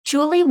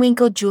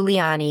Winkle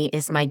Giulioni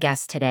is my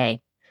guest today.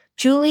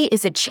 Julie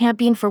is a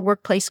champion for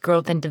workplace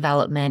growth and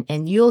development,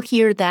 and you'll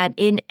hear that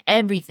in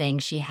everything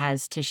she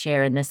has to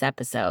share in this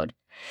episode.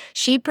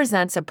 She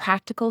presents a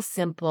practical,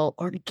 simple,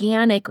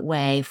 organic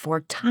way for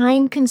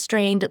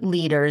time-constrained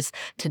leaders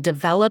to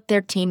develop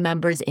their team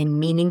members in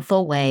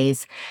meaningful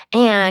ways,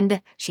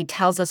 and she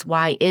tells us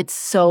why it's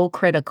so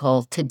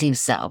critical to do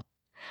so.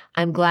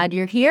 I'm glad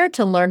you're here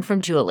to learn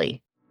from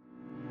Julie.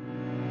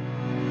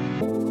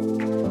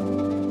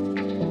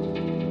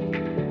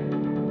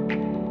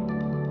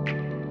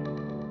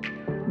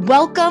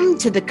 Welcome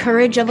to the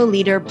Courage of a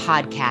Leader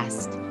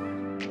podcast.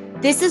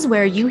 This is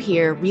where you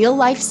hear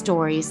real-life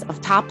stories of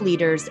top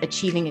leaders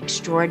achieving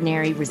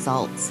extraordinary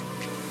results.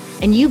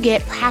 And you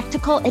get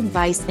practical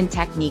advice and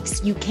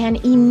techniques you can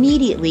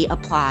immediately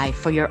apply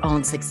for your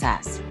own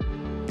success.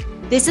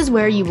 This is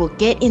where you will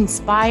get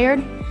inspired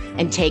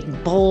and take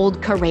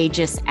bold,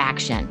 courageous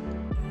action.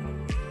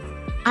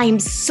 I'm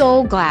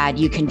so glad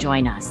you can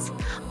join us.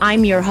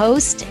 I'm your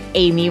host,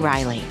 Amy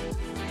Riley.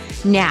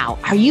 Now,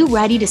 are you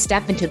ready to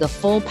step into the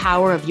full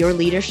power of your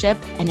leadership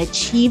and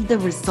achieve the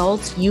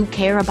results you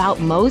care about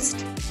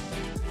most?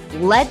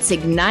 Let's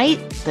ignite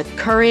the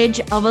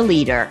courage of a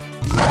leader.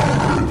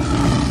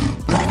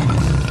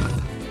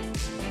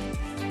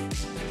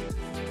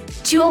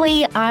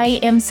 Julie, I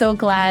am so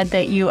glad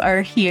that you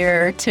are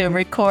here to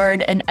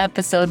record an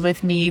episode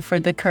with me for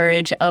the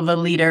Courage of a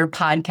Leader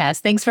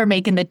podcast. Thanks for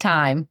making the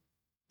time.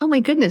 Oh my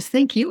goodness.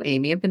 Thank you,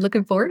 Amy. I've been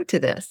looking forward to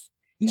this.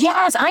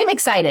 Yes, I'm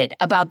excited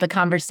about the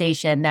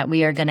conversation that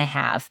we are going to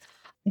have.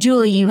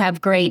 Julie, you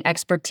have great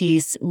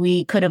expertise.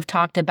 We could have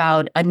talked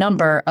about a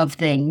number of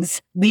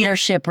things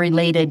leadership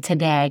related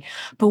today,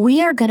 but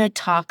we are going to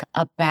talk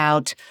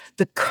about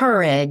the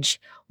courage,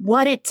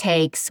 what it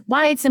takes,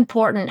 why it's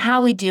important,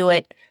 how we do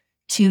it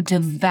to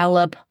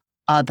develop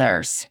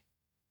others.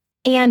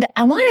 And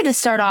I wanted to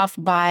start off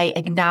by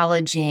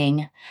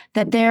acknowledging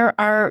that there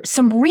are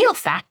some real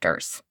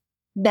factors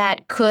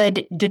that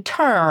could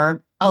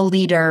deter a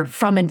leader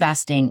from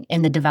investing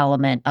in the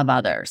development of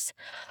others.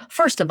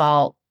 First of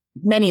all,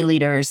 many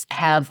leaders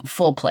have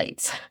full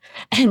plates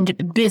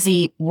and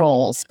busy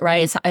roles,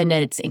 right?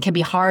 It can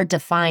be hard to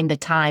find the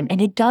time, and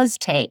it does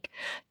take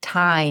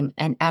time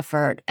and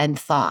effort and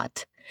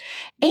thought.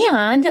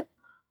 And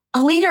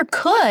a leader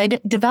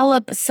could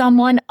develop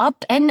someone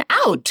up and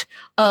out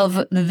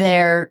of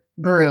their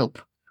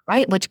group,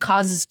 right? Which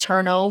causes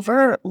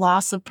turnover,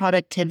 loss of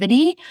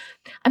productivity.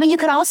 I mean, you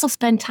could also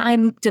spend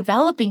time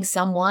developing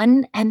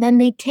someone and then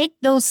they take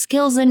those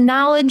skills and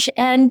knowledge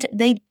and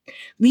they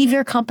leave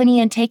your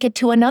company and take it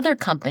to another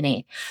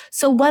company.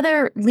 So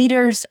whether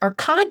leaders are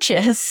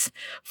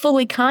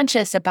fully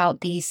conscious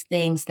about these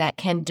things that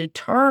can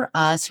deter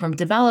us from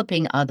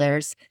developing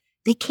others,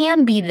 they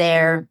can be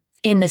there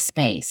in the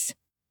space.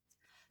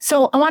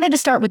 So I wanted to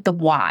start with the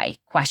why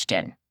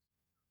question.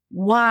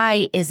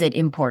 Why is it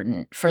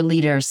important for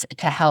leaders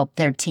to help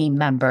their team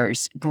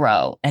members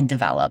grow and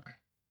develop?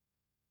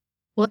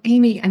 Well,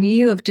 Amy, I mean,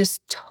 you have just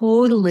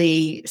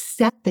totally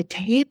set the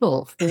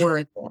table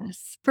for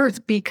this.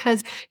 First,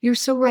 because you're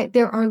so right.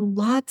 There are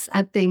lots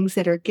of things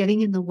that are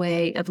getting in the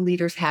way of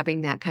leaders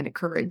having that kind of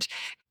courage.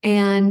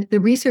 And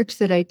the research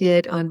that I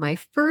did on my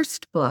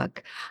first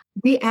book,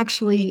 we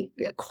actually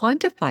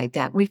quantified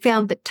that. We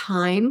found that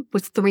time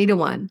was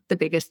 3-1, the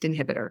biggest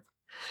inhibitor.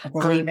 I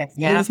believe it.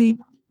 Yeah.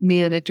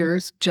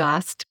 Managers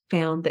just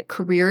found that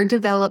career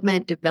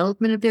development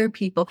of their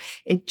people,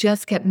 it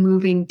just kept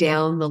moving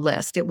down the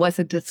list. It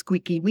wasn't a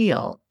squeaky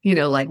wheel,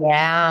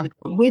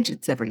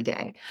 widgets every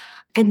day.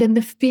 And then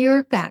the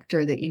fear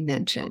factor that you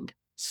mentioned,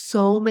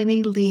 so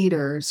many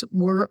leaders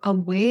were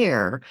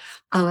aware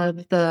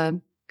of the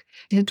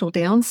potential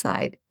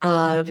downside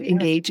of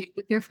engaging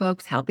with your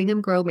folks, helping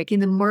them grow, making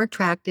them more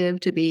attractive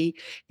to be,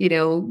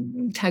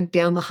 tugged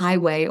down the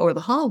highway or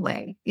the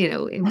hallway,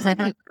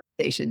 in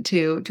station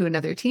to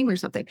another team or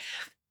something.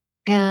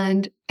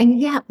 And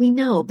yet we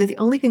know that the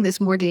only thing that's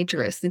more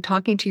dangerous than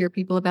talking to your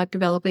people about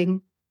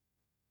developing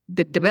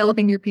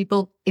your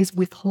people is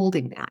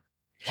withholding that.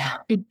 Yeah.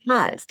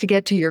 Because to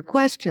get to your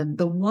question,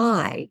 the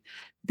why,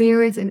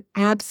 there is an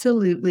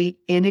absolutely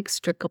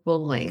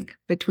inextricable link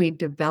between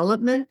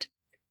development,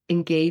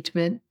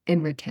 engagement,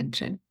 and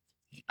retention.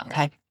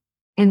 Okay.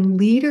 And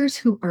leaders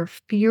who are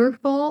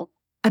fearful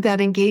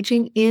about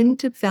engaging in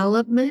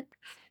development,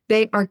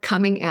 they are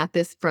coming at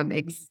this from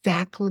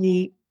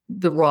exactly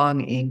the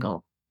wrong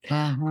angle.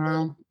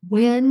 Uh-huh.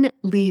 When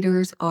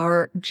leaders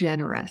are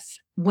generous,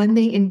 when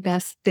they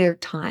invest their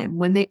time,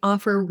 when they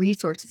offer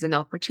resources and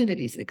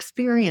opportunities,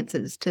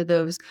 experiences to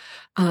those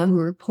who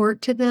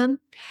report to them,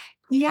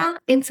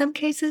 in some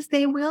cases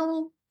they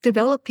will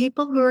develop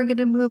people who are going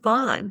to move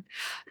on.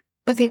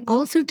 But they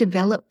also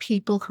develop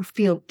people who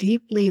feel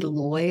deeply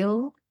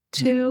loyal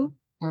to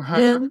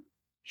them.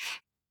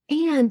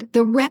 And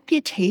the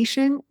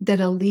reputation that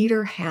a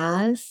leader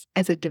has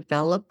as a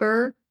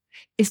developer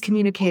is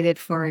communicated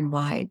far and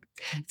wide.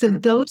 So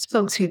those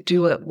folks who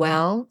do it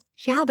well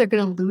Yeah, they're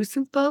going to lose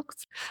some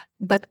folks,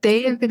 but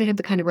they are going to have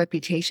the kind of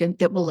reputation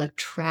that will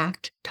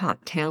attract top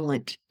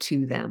talent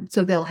to them.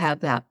 So they'll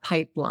have that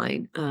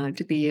pipeline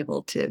to be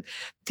able to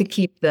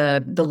keep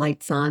the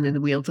lights on and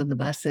the wheels on the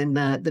bus and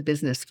the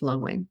business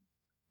flowing.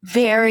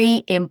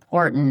 Very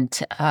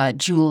important,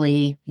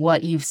 Julie,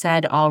 what you've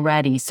said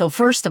already. So,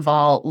 first of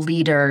all,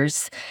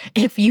 leaders,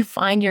 if you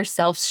find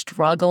yourself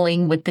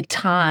struggling with the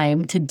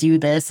time to do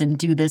this and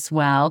do this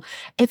well,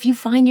 if you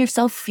find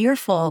yourself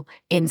fearful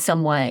in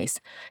some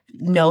ways,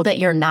 know that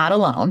you're not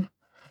alone.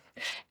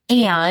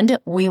 And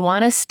we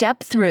want to step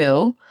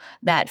through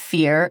that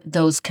fear,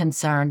 those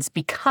concerns,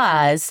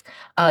 because,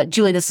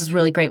 Julie, this is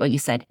really great what you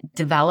said.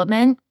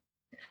 Development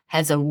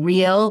has a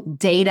real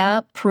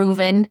data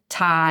proven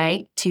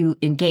tie to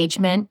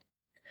engagement,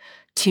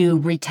 to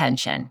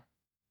retention,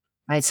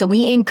 right? So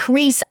we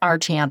increase our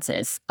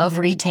chances of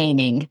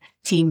retaining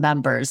team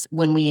members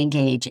when we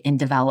engage in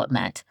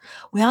development.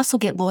 We also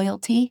get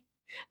loyalty,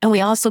 and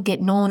we also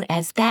get known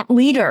as that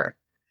leader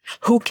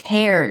who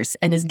cares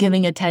and is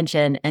giving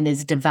attention and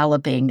is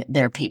developing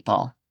their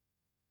people.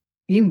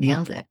 You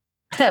nailed it.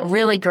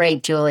 Really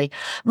great, Julie.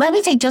 Let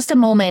me take just a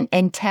moment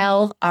and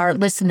tell our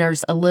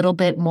listeners a little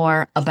bit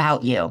more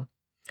about you.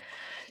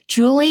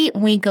 Julie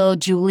Winkle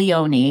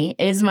Giulioni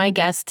is my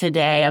guest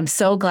today. I'm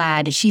so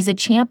glad. She's a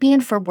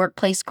champion for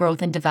workplace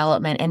growth and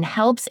development and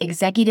helps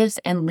executives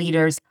and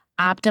leaders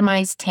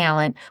optimize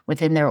talent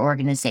within their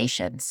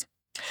organizations.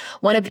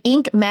 One of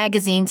Inc.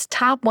 magazine's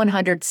top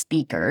 100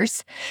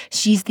 speakers,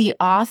 she's the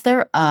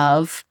author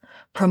of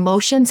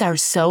Promotions Are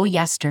So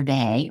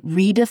Yesterday,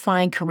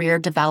 Redefine Career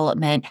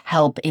Development,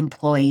 Help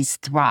Employees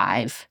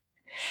Thrive.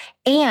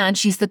 And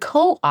she's the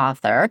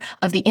co-author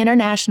of the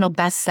international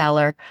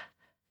bestseller,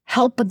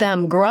 Help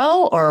Them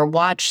Grow or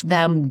Watch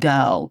Them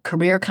Go,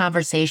 Career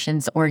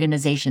Conversations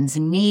Organizations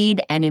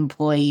Need and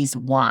Employees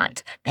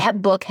Want.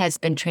 That book has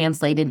been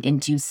translated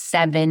into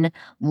 7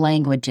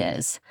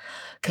 languages.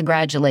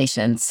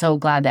 Congratulations. So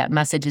glad that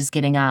message is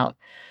getting out.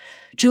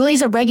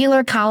 Julie's a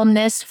regular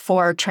columnist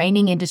for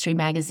Training Industry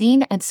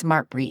Magazine and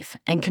Smart Brief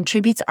and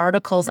contributes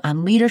articles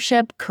on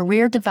leadership,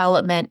 career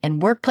development,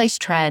 and workplace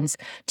trends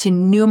to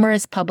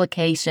numerous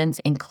publications,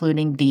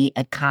 including The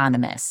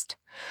Economist.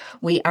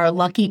 We are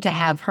lucky to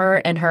have her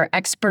and her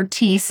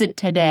expertise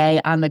today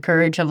on the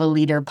Courage of a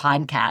Leader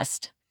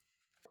podcast.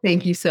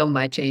 Thank you so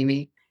much,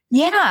 Amy.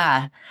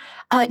 Yeah.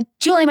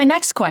 Julie, my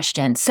next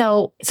question.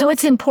 So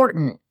it's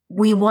important.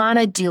 We want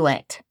to do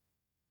it.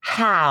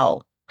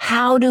 How?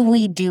 How do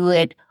we do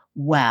it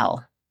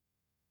well?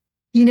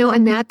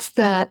 And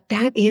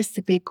that is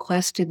the big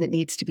question that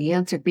needs to be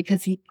answered,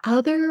 because the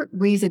other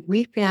reason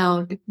we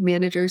found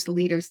managers,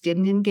 leaders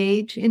didn't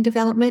engage in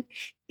development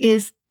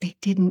is they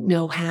didn't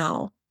know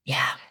how.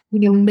 Yeah.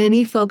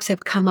 Many folks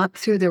have come up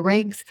through the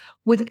ranks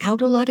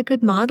without a lot of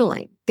good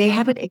modeling. They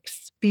haven't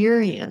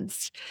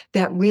experienced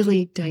that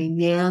really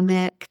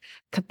dynamic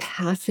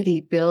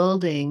capacity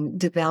building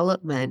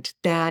development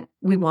that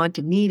we want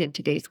to need in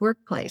today's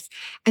workplace.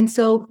 And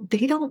so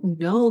they don't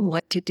know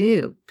what to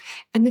do.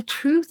 And the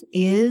truth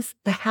is,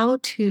 the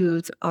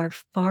how-tos are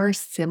far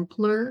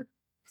simpler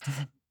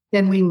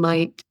than we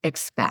might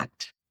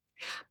expect.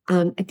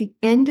 At the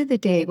end of the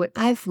day, what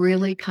I've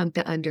really come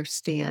to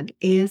understand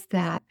is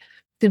that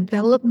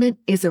development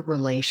is a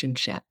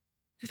relationship.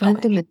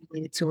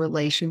 Fundamentally, it's a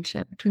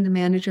relationship between the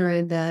manager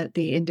and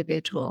the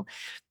individual.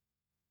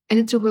 And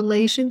it's a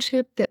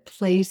relationship that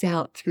plays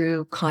out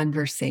through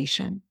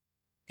conversation.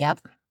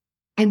 Yep.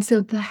 And so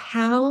the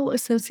how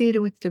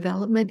associated with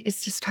development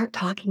is to start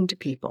talking to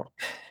people.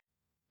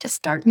 Just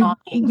start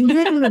talking.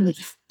 Literally,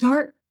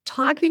 start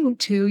talking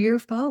to your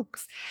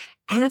folks.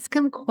 Ask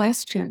them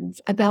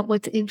questions about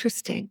what's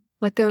interesting,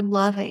 what they're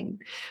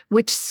loving,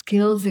 which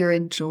skills they're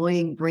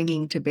enjoying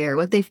bringing to bear,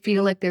 what they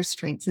feel like their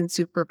strengths and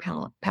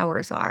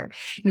superpowers are.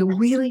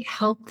 Really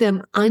help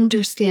them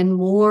understand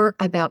more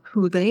about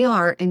who they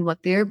are and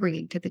what they're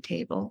bringing to the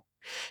table.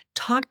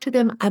 Talk to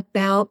them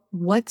about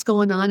what's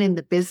going on in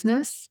the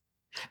business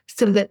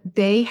so that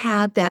they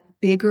have that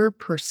bigger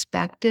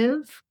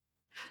perspective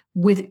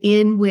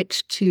within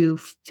which to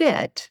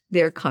fit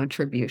their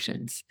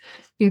contributions.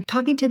 You're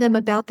talking to them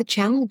about the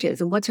challenges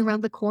and what's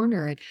around the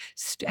corner and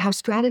how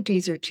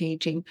strategies are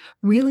changing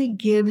really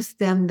gives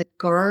them the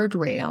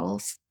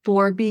guardrails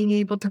for being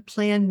able to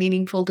plan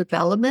meaningful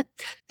development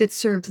that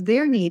serves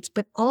their needs,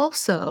 but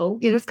also,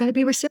 it's got to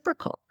be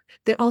reciprocal,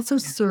 that also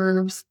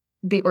serves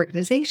the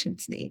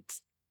organization's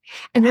needs.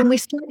 And when we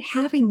start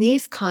having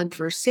these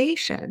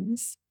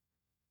conversations,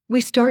 we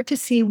start to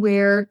see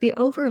where the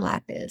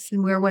overlap is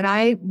and where what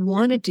I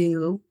want to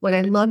do, what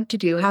I love to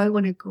do, how I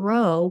want to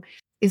grow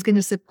is going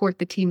to support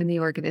the team and the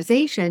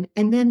organization.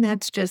 And then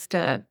that's just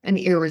an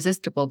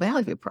irresistible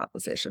value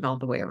proposition all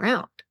the way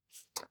around.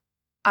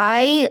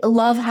 I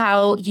love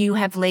how you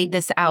have laid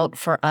this out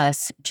for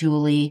us,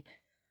 Julie.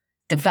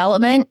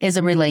 Development is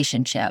a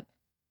relationship.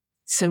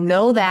 So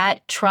know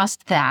that,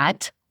 trust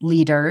that,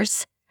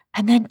 leaders,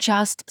 and then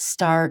just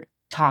start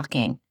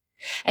talking.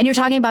 And you're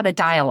talking about a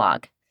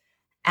dialogue.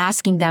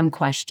 Asking them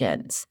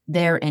questions,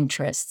 their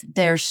interests,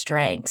 their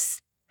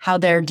strengths. how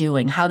they're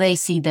doing, how they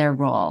see their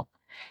role,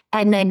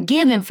 and then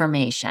give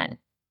information.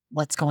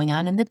 What's going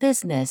on in the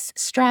business,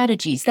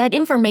 strategies, that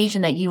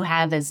information that you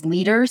have as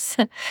leaders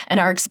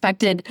and are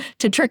expected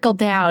to trickle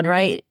down,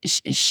 right?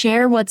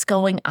 Share what's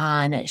going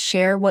on,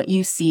 share what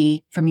you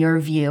see from your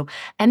view.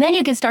 And then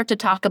you can start to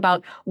talk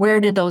about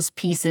where do those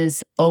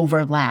pieces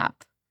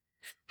overlap?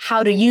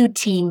 How do you,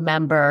 team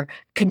member,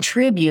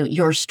 contribute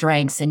your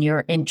strengths and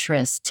your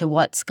interests to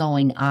what's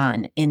going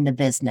on in the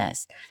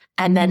business?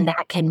 And then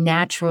that can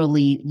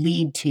naturally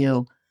lead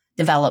to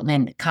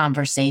development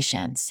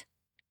conversations.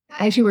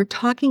 As you were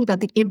talking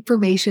about the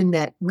information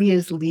that we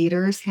as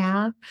leaders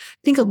have, I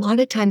think a lot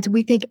of times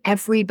we think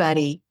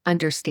everybody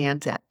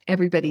understands that.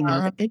 Everybody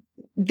knows it.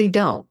 They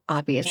don't,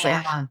 obviously.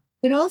 Yeah.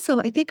 But also,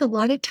 I think a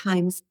lot of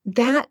times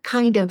that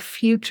kind of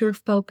future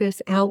focus,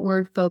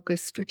 outward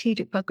focus,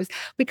 strategic focus,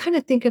 we kind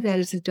of think of that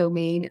as a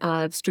domain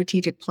of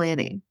strategic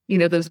planning,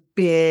 those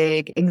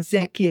big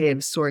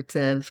executive sorts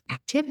of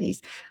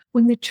activities.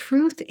 When the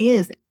truth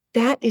is,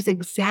 that is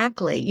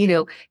exactly,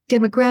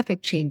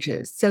 demographic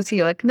changes,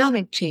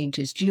 socioeconomic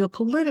changes,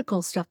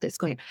 geopolitical stuff that's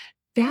going on.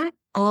 That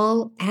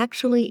all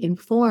actually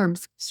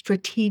informs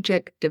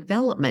strategic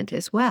development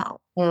as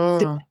well.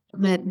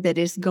 Development that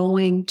is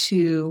going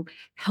to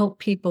help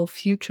people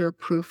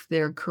future-proof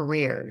their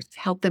careers,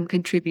 help them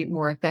contribute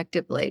more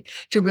effectively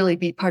to really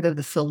be part of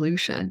the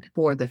solution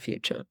for the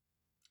future.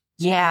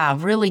 Yeah,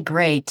 really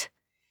great.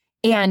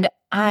 And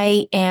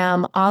I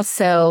am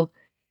also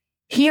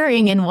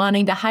hearing and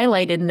wanting to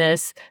highlight in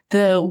this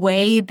the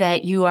way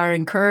that you are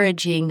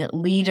encouraging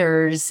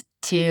leaders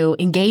to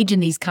engage in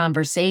these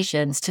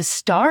conversations, to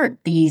start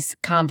these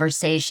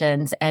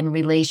conversations and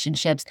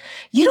relationships.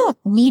 You don't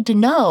need to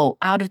know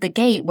out of the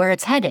gate where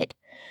it's headed.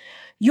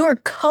 You're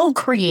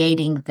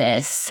co-creating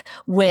this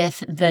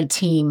with the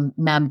team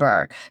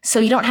member. So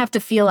you don't have to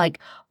feel like,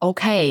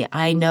 okay,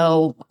 I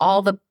know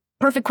all the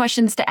perfect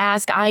questions to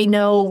ask. I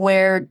know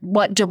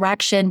what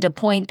direction to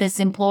point this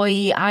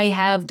employee. I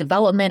have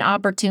development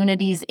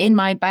opportunities in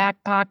my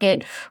back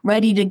pocket,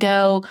 ready to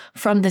go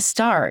from the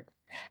start.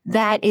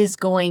 That is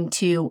going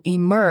to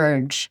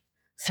emerge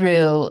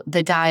through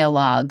the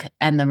dialogue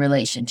and the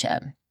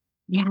relationship.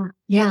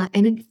 Yeah.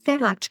 And in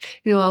fact,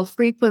 I'll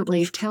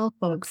frequently tell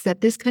folks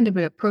that this kind of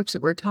an approach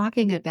that we're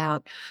talking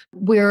about,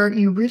 where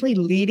you're really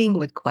leading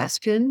with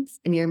questions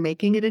and you're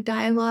making it a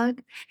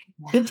dialogue,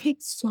 it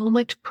takes so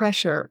much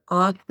pressure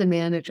off the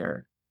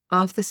manager,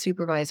 off the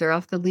supervisor,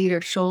 off the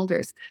leader's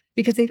shoulders,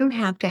 because they don't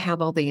have to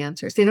have all the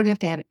answers. They don't have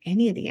to have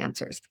any of the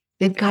answers.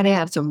 They've got to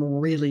have some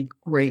really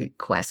great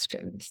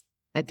questions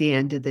at the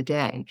end of the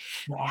day.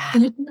 Yeah.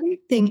 And the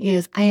great thing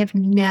is, I have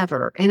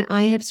never, and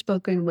I have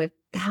spoken with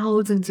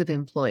thousands of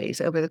employees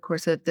over the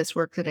course of this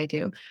work that I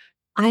do,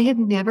 I have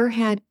never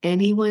had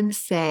anyone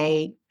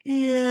say,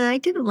 I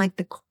didn't like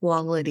the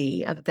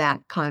quality of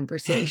that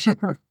conversation.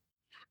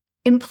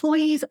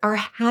 Employees are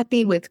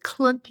happy with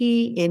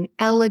clunky,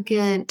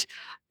 inelegant,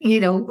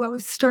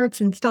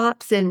 starts and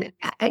stops and,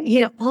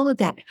 all of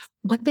that.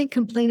 What they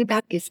complain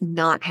about is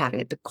not having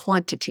it, the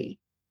quantity.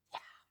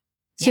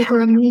 So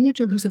for a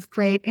manager who's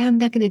afraid, I'm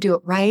not going to do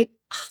it right,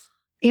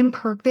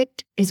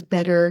 imperfect is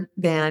better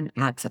than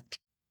absent.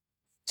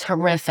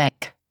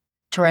 Terrific.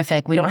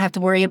 We don't have to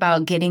worry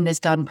about getting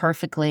this done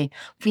perfectly.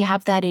 We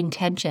have that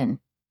intention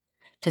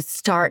to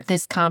start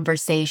this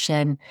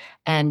conversation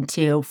and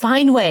to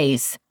find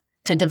ways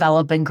to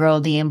develop and grow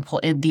the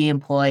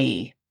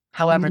employee,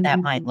 however that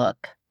might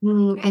look.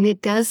 And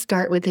it does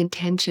start with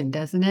intention,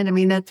 doesn't it? I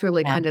mean, that's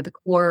really kind of the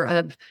core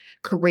of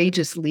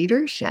courageous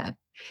leadership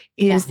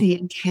is the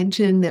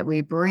intention that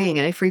we bring.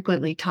 And I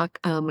frequently talk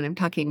when I'm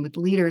talking with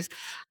leaders,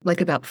 like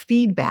about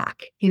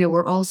feedback.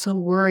 We're also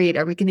worried,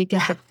 are we going to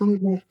get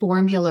the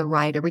formula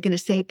right? Are we going to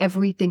say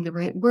everything the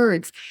right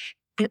words?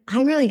 And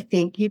I really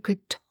think you could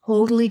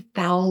totally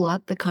foul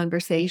up the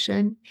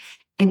conversation.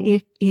 And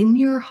if in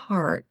your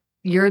heart,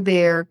 you're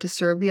there to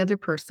serve the other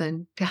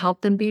person, to help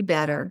them be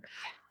better,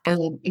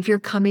 and if you're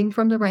coming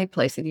from the right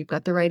place and you've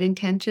got the right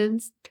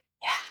intentions,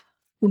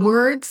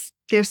 words,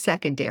 they're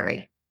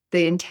secondary.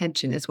 The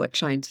intention is what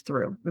shines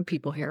through when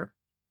people hear.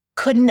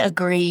 Couldn't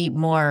agree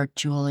more,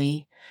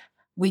 Julie.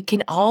 We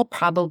can all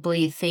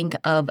probably think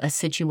of a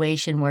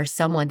situation where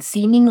someone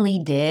seemingly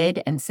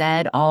did and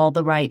said all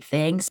the right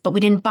things, but we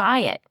didn't buy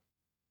it.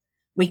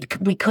 We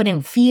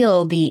couldn't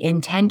feel the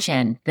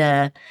intention,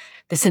 the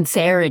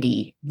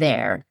sincerity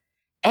there.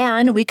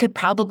 And we could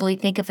probably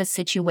think of a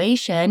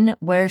situation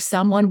where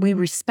someone we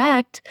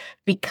respect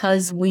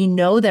because we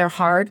know their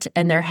heart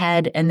and their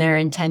head and their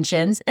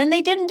intentions, and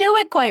they didn't do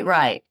it quite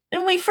right.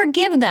 And we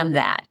forgive them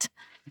that.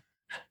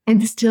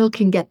 And still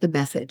can get the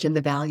message and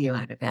the value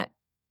out of it.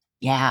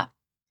 Yeah.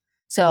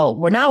 So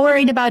we're not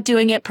worried about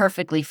doing it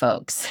perfectly,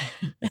 folks.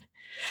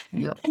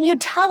 Can you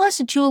tell us,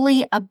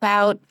 Julie,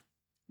 about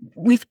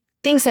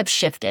things have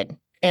shifted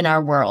in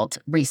our world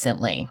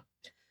recently,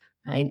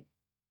 right?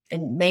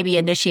 And maybe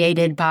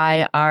initiated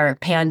by our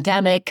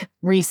pandemic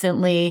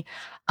recently,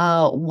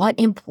 what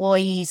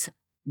employees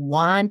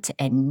want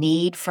and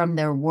need from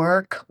their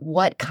work,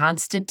 what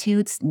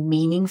constitutes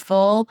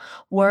meaningful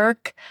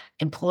work.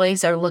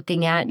 Employees are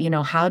looking at,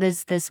 how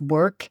does this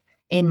work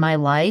in my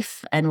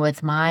life and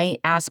with my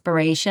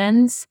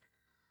aspirations?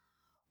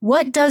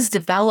 What does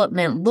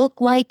development look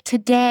like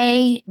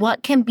today?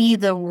 What can be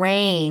the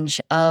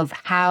range of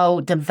how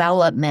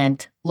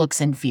development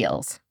looks and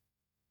feels?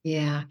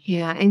 Yeah,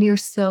 yeah, and you're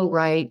so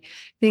right. I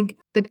think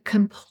the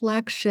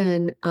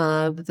complexion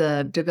of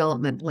the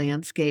development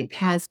landscape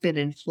has been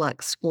in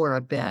flux for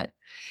a bit.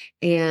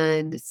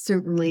 And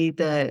certainly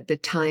the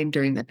time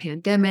during the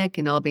pandemic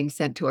and all being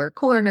sent to our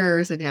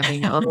corners and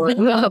having all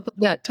of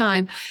that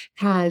time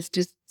has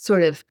just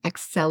sort of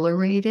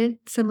accelerated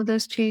some of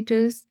those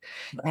changes.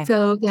 Okay.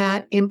 So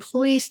that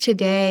employees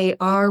today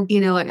are,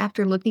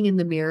 after looking in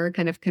the mirror,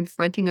 kind of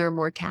confronting our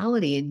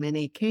mortality in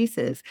many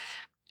cases,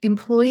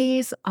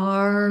 employees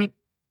are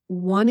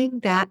wanting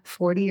that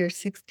 40 or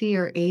 60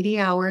 or 80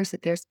 hours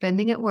that they're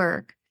spending at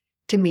work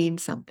to mean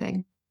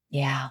something.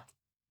 Yeah.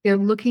 They're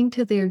looking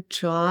to their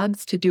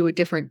jobs to do a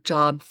different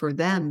job for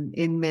them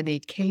in many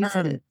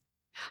cases.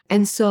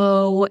 And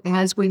so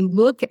as we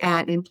look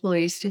at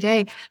employees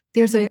today,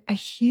 there's a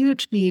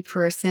huge need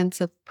for a sense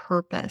of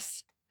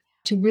purpose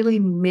to really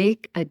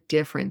make a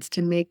difference,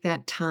 to make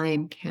that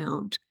time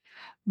count.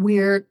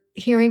 We're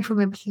hearing from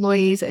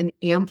employees an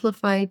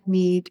amplified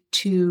need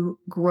to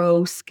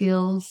grow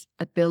skills,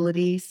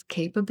 abilities,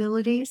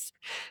 capabilities,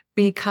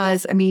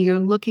 because you're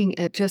looking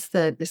at just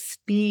the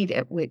speed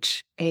at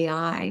which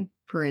AI,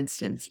 for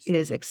instance,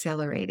 is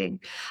accelerating.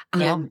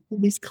 Yeah.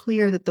 It is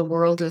clear that the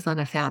world is on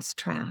a fast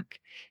track.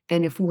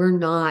 And if we're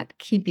not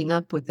keeping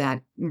up with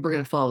that, we're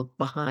going to fall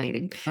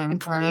behind. And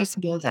employees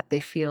know that,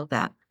 they feel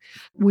that.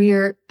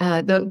 We're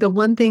the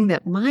one thing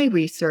that my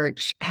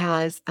research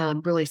has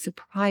really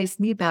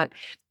surprised me about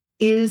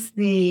is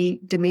the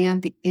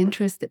demand, the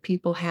interest that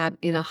people have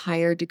in a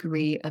higher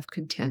degree of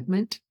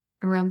contentment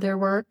around their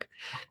work,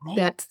 Okay.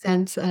 that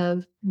sense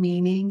of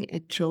meaning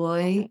and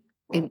joy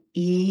and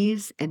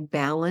ease and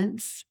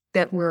balance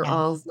that we're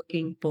all Yes.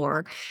 looking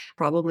for,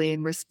 probably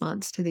in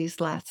response to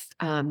these last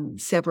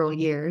several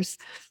years.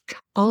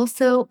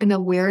 Also, an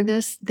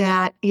awareness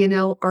that,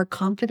 our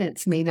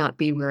confidence may not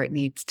be where it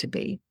needs to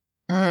be.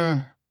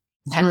 Mm.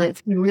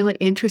 It's been really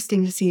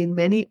interesting to see in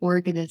many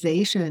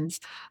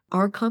organizations,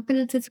 our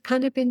confidence has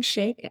kind of been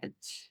shaken.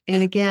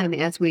 And again,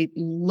 as we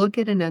look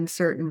at an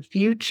uncertain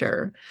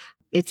future,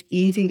 it's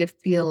easy to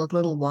feel a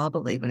little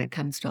wobbly when it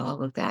comes to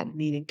all of that,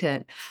 needing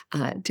to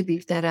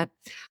beef that up.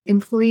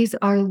 Employees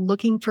are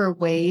looking for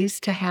ways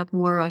to have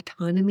more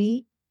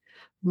autonomy,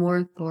 more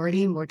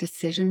authority, more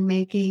decision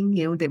making.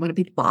 They want to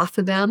be the boss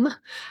of them.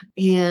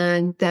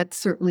 And that's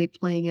certainly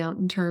playing out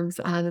in terms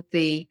of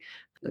the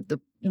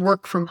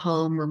work from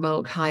home,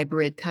 remote,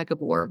 hybrid tug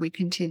of war we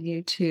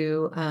continue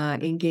to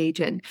engage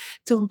in.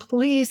 So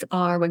employees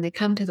are, when they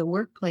come to the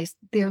workplace,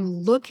 they're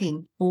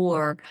looking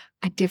for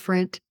a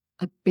different,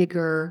 a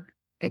bigger,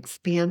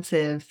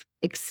 expansive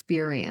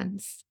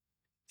experience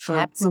from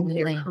their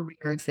Absolutely.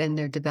 careers and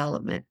their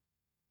development.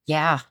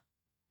 Yeah.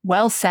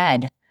 Well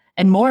said.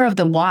 And more of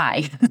the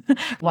why,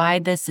 why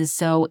this is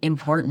so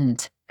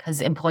important. Because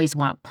employees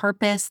want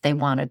purpose, they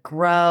want to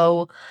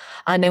grow,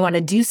 and they want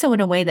to do so in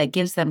a way that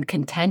gives them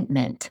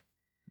contentment.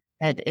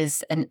 That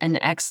is an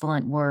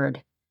excellent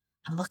word.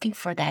 I'm looking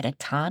for that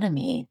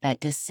autonomy, that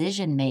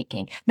decision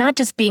making, not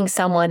just being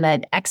someone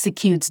that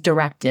executes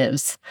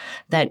directives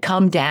that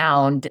come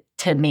down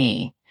to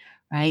me,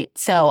 right?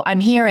 So I'm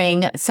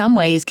hearing some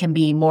ways can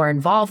be more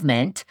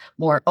involvement,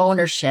 more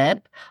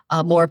ownership,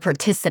 more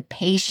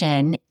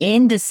participation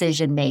in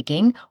decision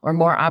making, or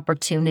more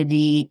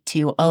opportunity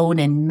to own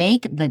and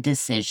make the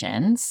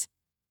decisions.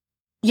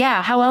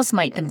 Yeah, how else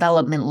might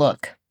development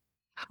look?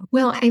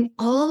 Well, and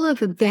all of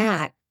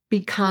that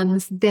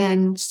becomes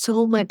then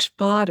so much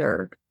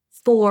fodder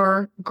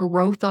for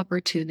growth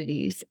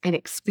opportunities and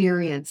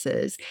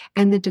experiences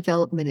and the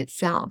development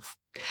itself.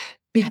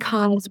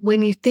 Because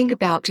when you think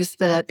about just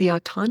the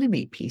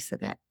autonomy piece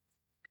of it,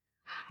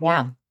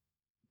 Yeah,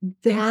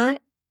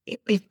 that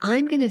if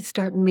I'm going to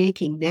start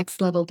making next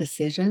level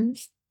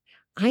decisions,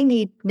 I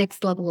need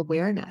next level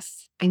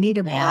awareness. I need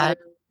a yeah,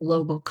 broader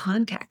global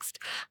context.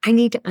 I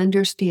need to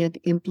understand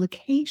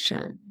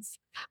implications.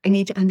 I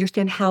need to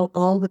understand how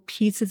all the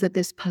pieces of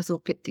this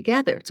puzzle fit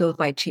together. So if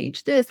I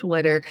change this,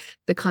 what are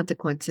the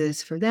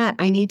consequences for that?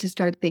 I need to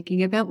start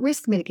thinking about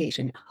risk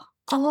mitigation.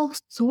 All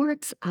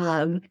sorts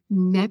of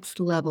next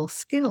level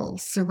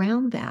skills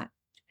surround that.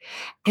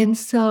 And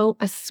so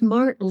a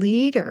smart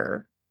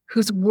leader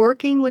who's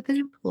working with an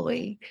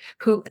employee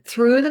who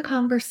through the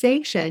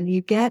conversation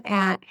you get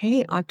at,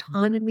 hey,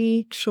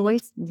 autonomy,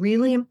 choice,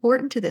 really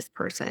important to this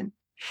person,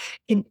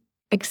 can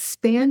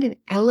expand and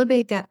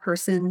elevate that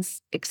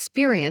person's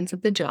experience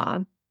of the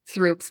job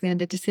through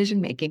expanded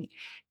decision making,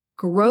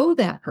 grow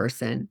that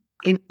person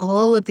in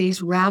all of these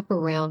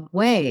wraparound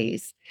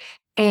ways.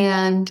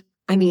 And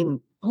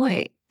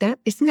boy, that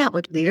isn't that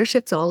what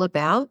leadership's all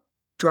about?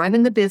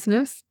 Driving the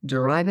business,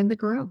 driving the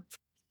growth.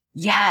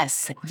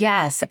 Yes,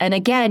 yes. And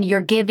again,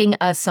 you're giving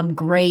us some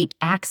great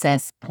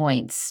access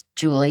points,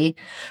 Julie.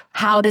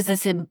 How does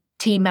this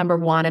team member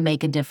want to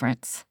make a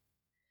difference?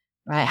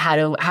 Right? How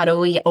do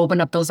we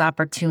open up those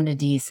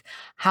opportunities?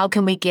 How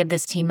can we give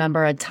this team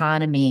member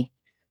autonomy?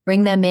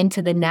 Bring them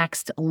into the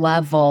next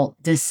level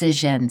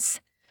decisions,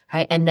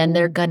 right? And then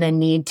they're going to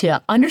need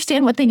to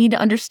understand what they need to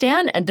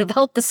understand and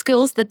develop the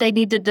skills that they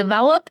need to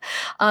develop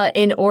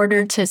in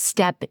order to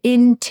step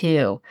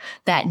into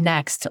that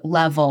next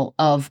level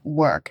of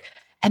work.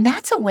 And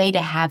that's a way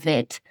to have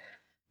it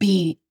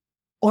be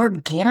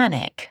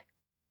organic,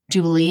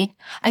 Julie.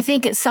 I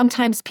think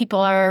sometimes people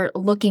are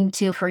looking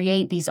to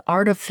create these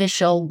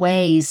artificial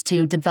ways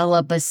to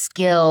develop a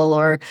skill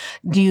or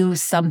do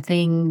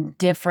something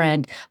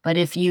different. But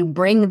if you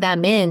bring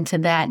them into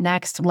that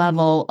next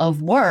level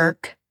of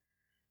work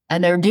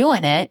and they're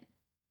doing it,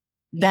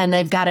 then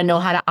they've got to know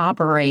how to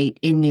operate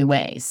in new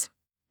ways.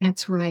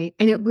 That's right.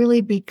 And it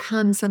really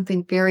becomes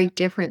something very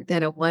different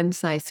than a one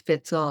size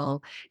fits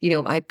all.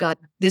 I've got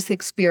this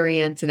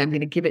experience and I'm going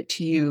to give it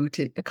to you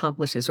to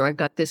accomplish this, or I've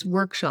got this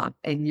workshop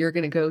and you're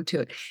going to go to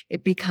it.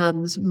 It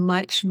becomes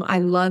I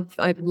love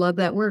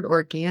that word,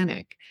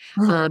 organic.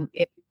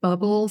 It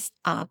bubbles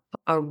up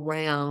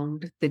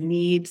around the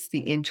needs, the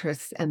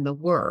interests, and the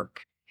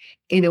work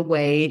in a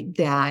way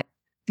that,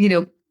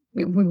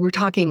 we were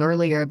talking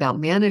earlier about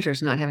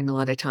managers not having a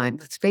lot of time.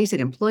 Let's face it,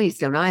 employees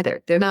don't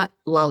either. They're not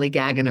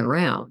lollygagging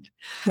around.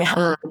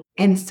 Yeah.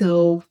 And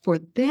so for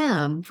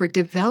them, for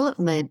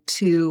development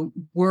to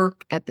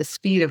work at the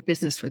speed of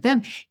business for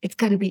them, it's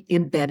got to be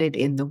embedded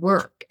in the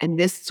work. And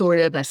this sort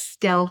of a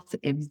stealth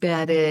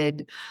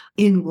embedded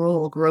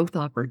in-role growth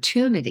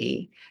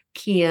opportunity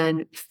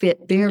can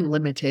fit their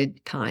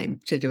limited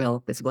time to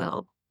develop as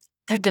well.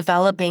 They're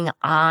developing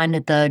on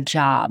the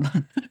job.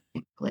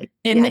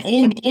 In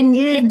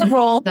the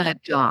role.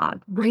 That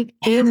job, right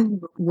in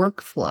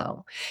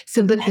workflow,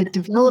 so that the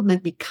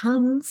development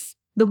becomes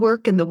the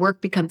work and the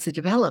work becomes the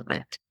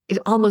development. It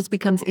almost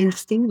becomes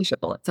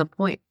indistinguishable at some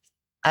point.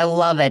 I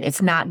love it.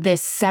 It's not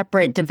this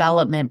separate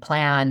development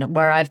plan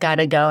where I've got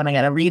to go and I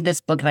got to read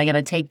this book and I got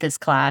to take this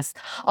class.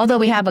 Although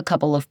we have a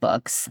couple of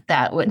books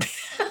that would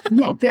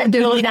they're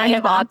really not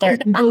have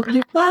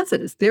authored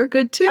classes. They're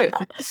good too,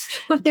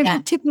 but they're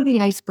the tip of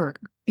the iceberg.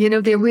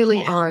 They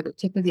really are the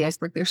tip of the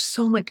iceberg. There's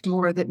so much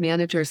more that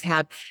managers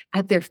have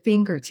at their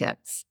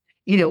fingertips.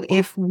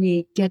 If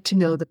we get to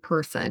know the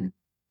person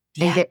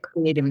and get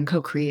creative and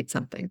co-create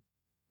something.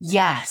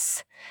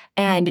 Yes.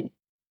 And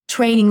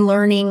training,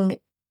 learning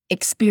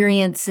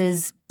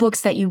experiences,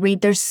 books that you read,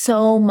 they're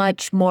so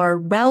much more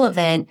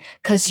relevant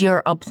because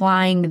you're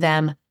applying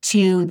them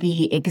to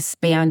the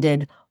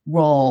expanded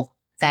role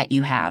that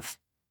you have.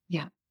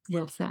 Yeah,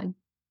 well said.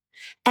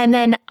 And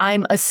then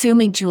I'm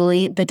assuming,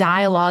 Julie, the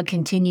dialogue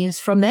continues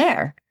from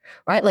there,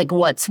 right? Like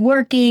what's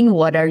working?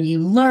 What are you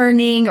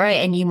learning? Right.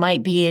 And you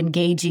might be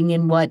engaging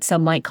in what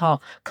some might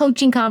call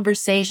coaching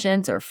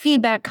conversations or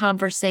feedback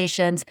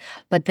conversations,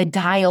 but the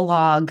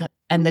dialogue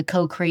and the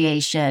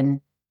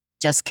co-creation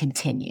just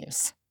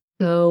continues.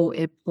 So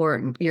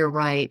important. You're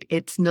right.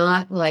 It's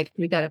not like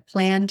we got a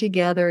plan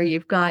together.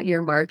 You've got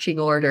your marching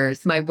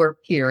orders. My work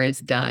here is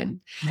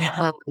done.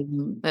 Yeah.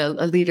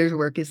 A leader's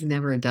work is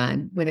never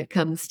done when it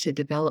comes to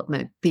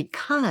development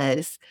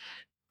because,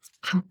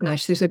 oh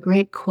gosh, there's a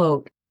great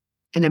quote,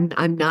 and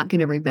I'm not going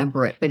to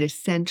remember it, but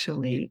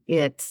essentially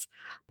it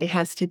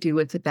has to do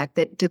with the fact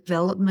that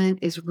development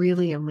is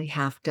really only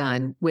half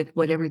done with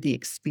whatever the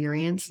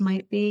experience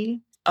might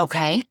be.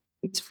 Okay.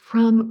 It's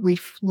from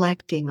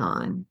reflecting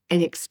on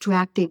and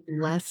extracting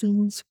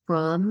lessons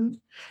from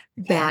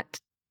that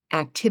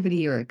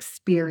activity or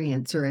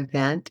experience or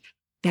event.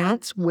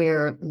 That's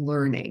where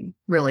learning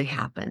really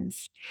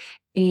happens.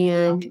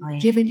 And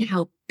given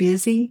how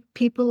busy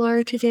people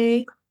are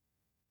today,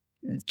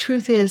 the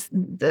truth is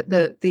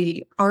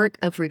the art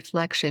of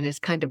reflection is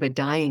kind of a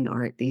dying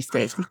art these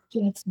days. We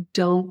just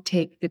don't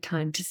take the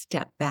time to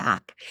step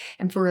back.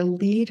 And for a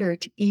leader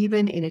to,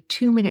 even in a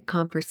 2-minute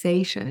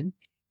conversation,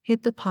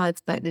 hit the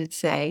pause button and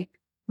say,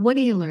 what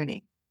are you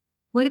learning?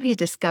 What have you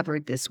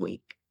discovered this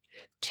week?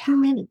 2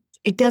 minutes.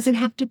 It doesn't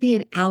have to be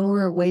an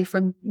hour away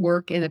from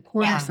work in a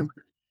corner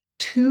somewhere.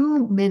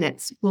 2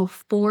 minutes will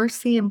force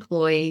the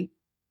employee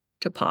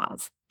to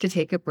pause, to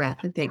take a breath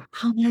and think,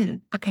 oh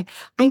man, okay,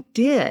 I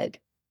did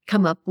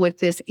come up with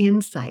this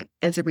insight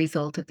as a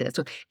result of this.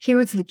 So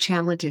here's the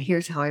challenge and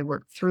here's how I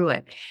worked through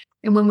it.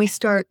 And when we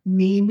start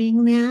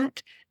naming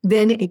that,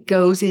 then it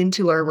goes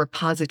into our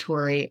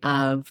repository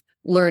of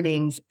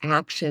learnings,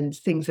 actions,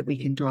 things that we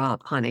can draw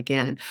upon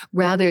again,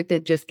 rather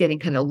than just getting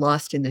kind of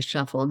lost in the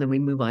shuffle and then we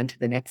move on to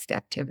the next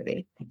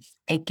activity.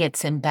 It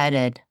gets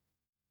embedded.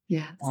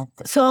 Yes.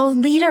 So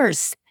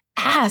leaders,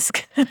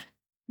 ask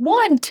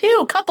one,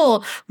 two,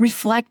 couple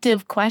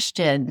reflective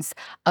questions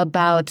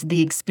about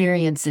the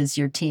experiences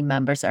your team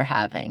members are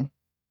having.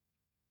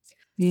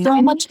 Yeah. So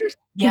And much.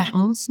 Yeah.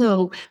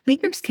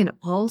 leaders can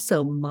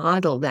also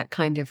model that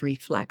kind of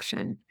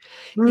reflection.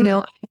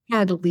 Mm. I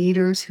had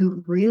leaders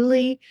who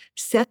really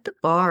set the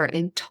bar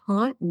and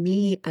taught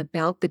me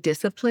about the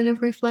discipline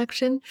of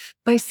reflection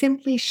by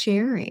simply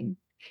sharing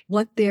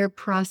what their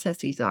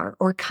processes are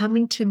or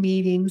coming to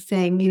meetings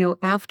saying,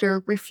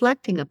 after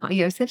reflecting upon,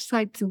 set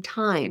aside some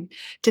time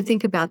to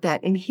think about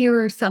that. And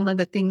here are some of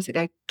the things that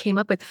I came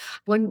up with.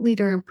 One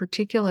leader in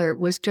particular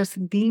was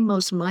just the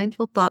most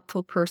mindful,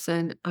 thoughtful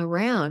person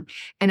around.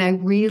 And I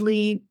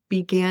really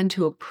began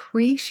to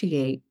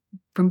appreciate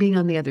from being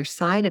on the other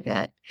side of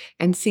it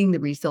and seeing the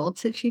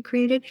results that she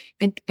created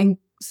and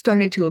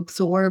started to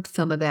absorb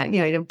some of that.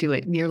 I don't do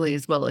it nearly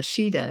as well as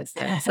she does.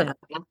 That's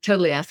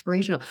totally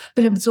aspirational,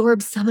 but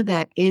absorb some of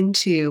that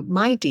into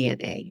my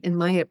DNA and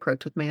my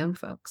approach with my own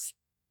folks.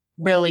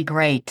 Really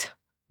great.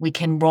 We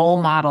can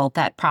role model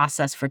that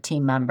process for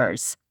team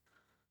members.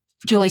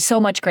 Julie,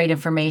 so much great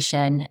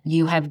information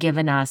you have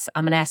given us.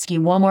 I'm going to ask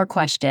you one more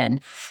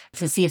question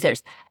to see if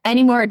there's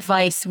any more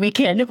advice we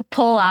can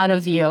pull out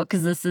of you,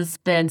 because this has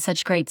been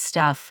such great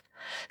stuff.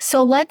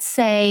 So let's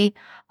say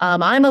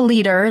I'm a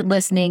leader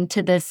listening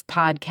to this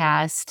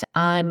podcast.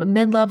 I'm a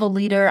mid-level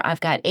leader. I've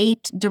got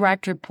 8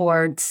 direct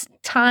reports.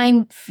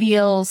 Time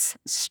feels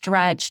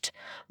stretched.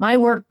 My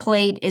work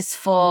plate is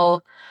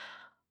full.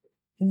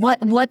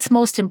 What's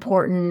most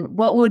important?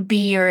 What would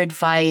be your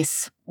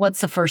advice?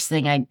 What's the first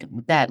thing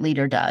that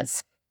leader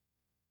does?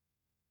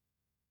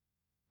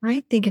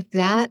 I think if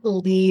that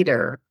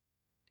leader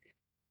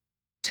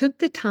took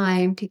the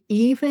time to,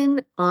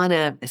 even on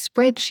a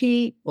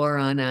spreadsheet or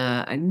on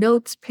a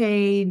notes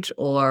page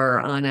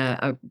or on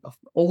a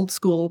old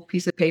school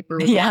piece of paper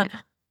with Yeah.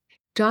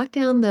 jot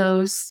down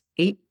those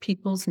 8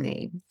 people's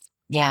names.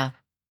 Yeah.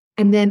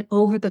 And then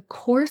over the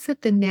course of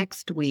the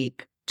next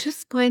week,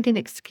 just find an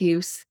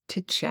excuse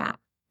to chat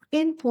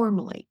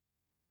informally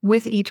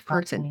with each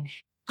person. Okay.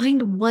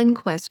 Find one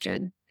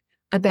question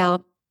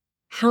about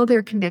how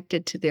they're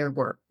connected to their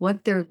work,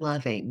 what they're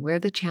loving, where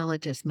the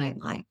challenges might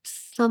lie,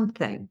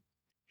 something,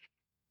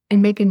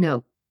 and make a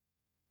note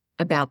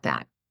about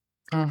that.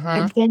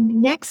 And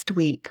then next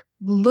week,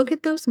 look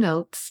at those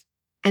notes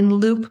and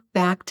loop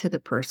back to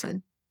the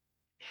person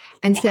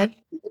and said,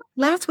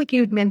 last week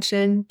you'd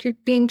mentioned you're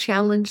being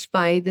challenged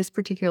by this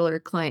particular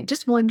client.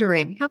 Just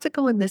wondering, how's it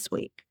going this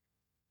week?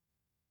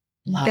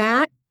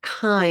 That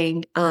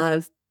kind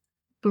of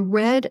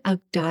thread of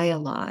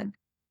dialogue,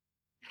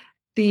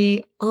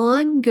 the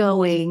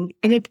ongoing,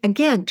 and it,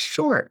 again,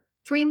 short,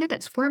 3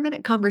 minutes,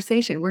 4-minute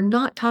conversation. We're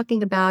not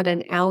talking about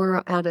an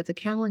hour out of the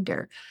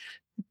calendar.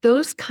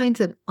 Those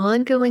kinds of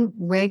ongoing,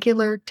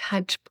 regular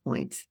touch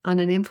points on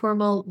an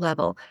informal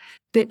level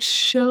that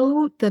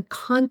show the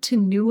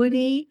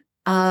continuity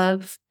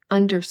of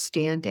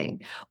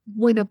understanding.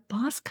 When a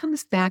boss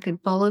comes back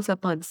and follows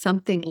up on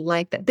something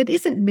like that, that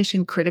isn't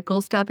mission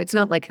critical stuff. It's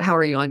not like, how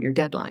are you on your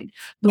deadline?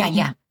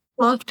 Yeah.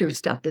 Softer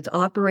stuff that's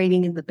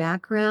operating in the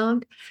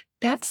background,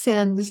 that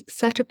sends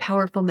such a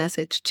powerful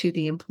message to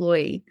the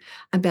employee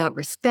about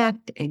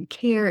respect and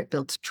care. It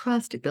builds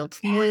trust, it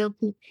builds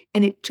loyalty,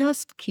 and it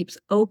just keeps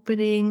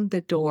opening the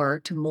door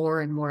to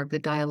more and more of the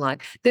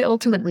dialogue that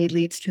ultimately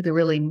leads to the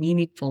really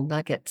meaningful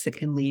nuggets that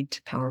can lead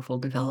to powerful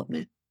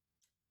development.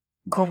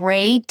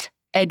 Great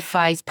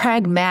advice,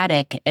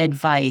 pragmatic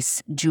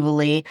advice,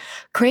 Julie.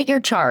 Create your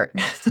chart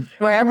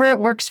wherever it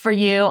works for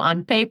you,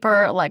 on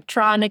paper,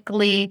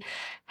 electronically.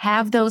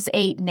 Have those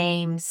 8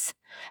 names.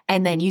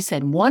 And then you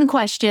said one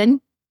question,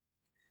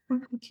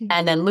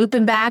 and then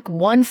looping back,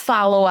 one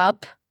follow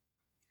up,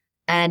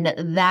 and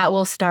that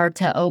will start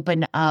to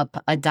open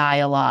up a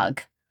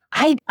dialogue.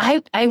 I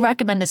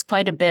recommend this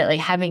quite a bit, like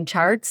having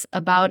charts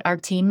about our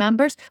team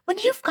members. When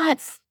you've got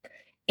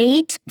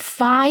 8,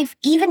 5,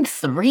 even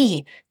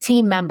 3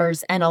 team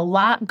members and a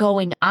lot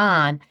going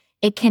on,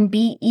 it can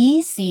be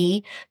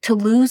easy to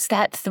lose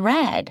that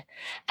thread.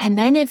 And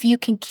then if you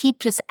can keep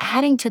just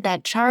adding to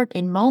that chart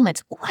in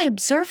moments, oh, I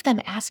observed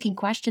them asking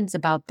questions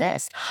about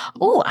this.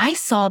 Oh, I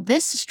saw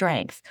this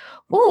strength.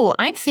 Oh,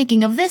 I'm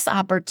thinking of this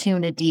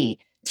opportunity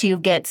to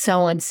get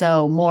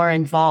so-and-so more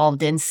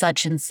involved in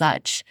such and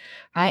such,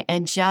 right?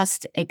 And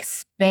just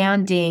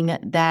expanding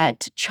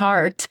that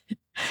chart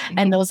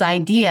and those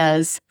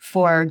ideas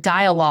for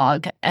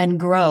dialogue and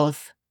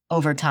growth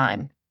over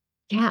time.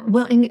 Yeah,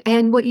 well,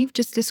 and what you've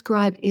just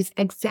described is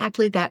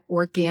exactly that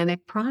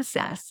organic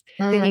process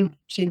that you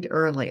mentioned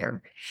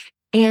earlier.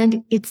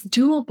 And it's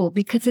doable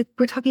because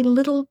we're talking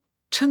little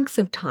chunks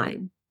of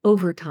time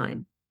over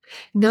time,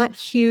 not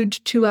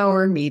huge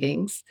 2-hour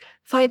meetings,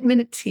 5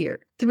 minutes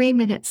here, 3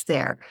 minutes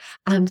there.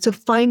 So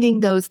finding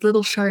those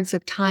little shards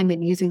of time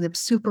and using them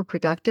super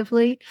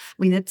productively, I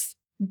mean, it's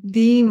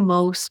the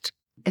most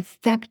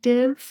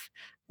effective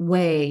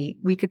way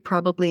we could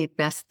probably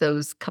invest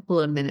those couple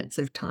of minutes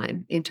of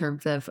time in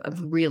terms of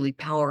really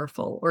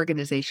powerful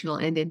organizational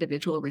and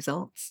individual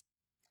results.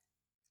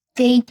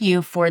 Thank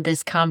you for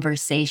this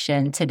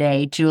conversation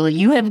today, Julie.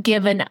 You have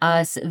given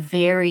us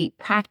very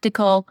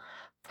practical,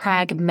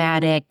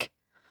 pragmatic,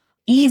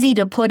 easy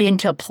to put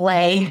into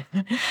play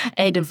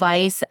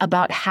advice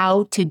about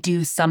how to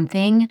do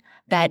something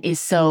that is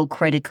so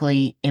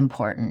critically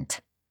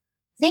important.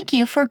 Thank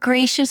you for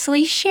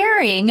graciously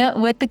sharing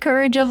with the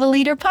Courage of a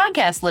Leader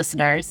podcast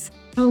listeners.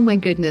 Oh my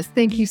goodness.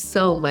 Thank you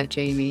so much,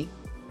 Amy.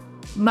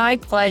 My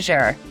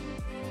pleasure.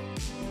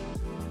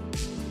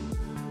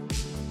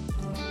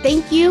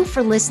 Thank you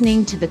for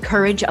listening to the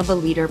Courage of a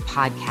Leader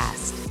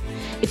podcast.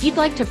 If you'd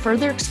like to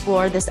further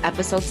explore this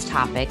episode's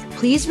topic,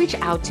 please reach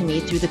out to me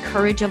through the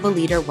Courage of a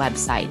Leader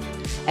website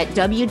at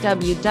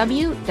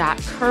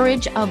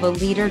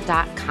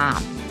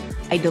www.courageofaleader.com.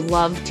 I'd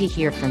love to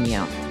hear from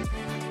you.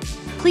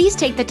 Please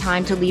take the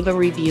time to leave a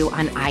review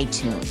on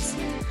iTunes.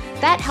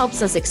 That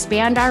helps us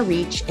expand our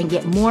reach and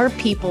get more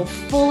people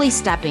fully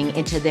stepping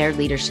into their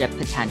leadership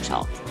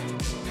potential.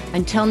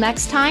 Until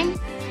next time,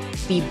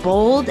 be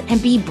bold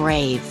and be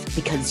brave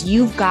because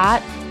you've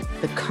got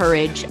the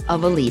courage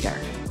of a leader.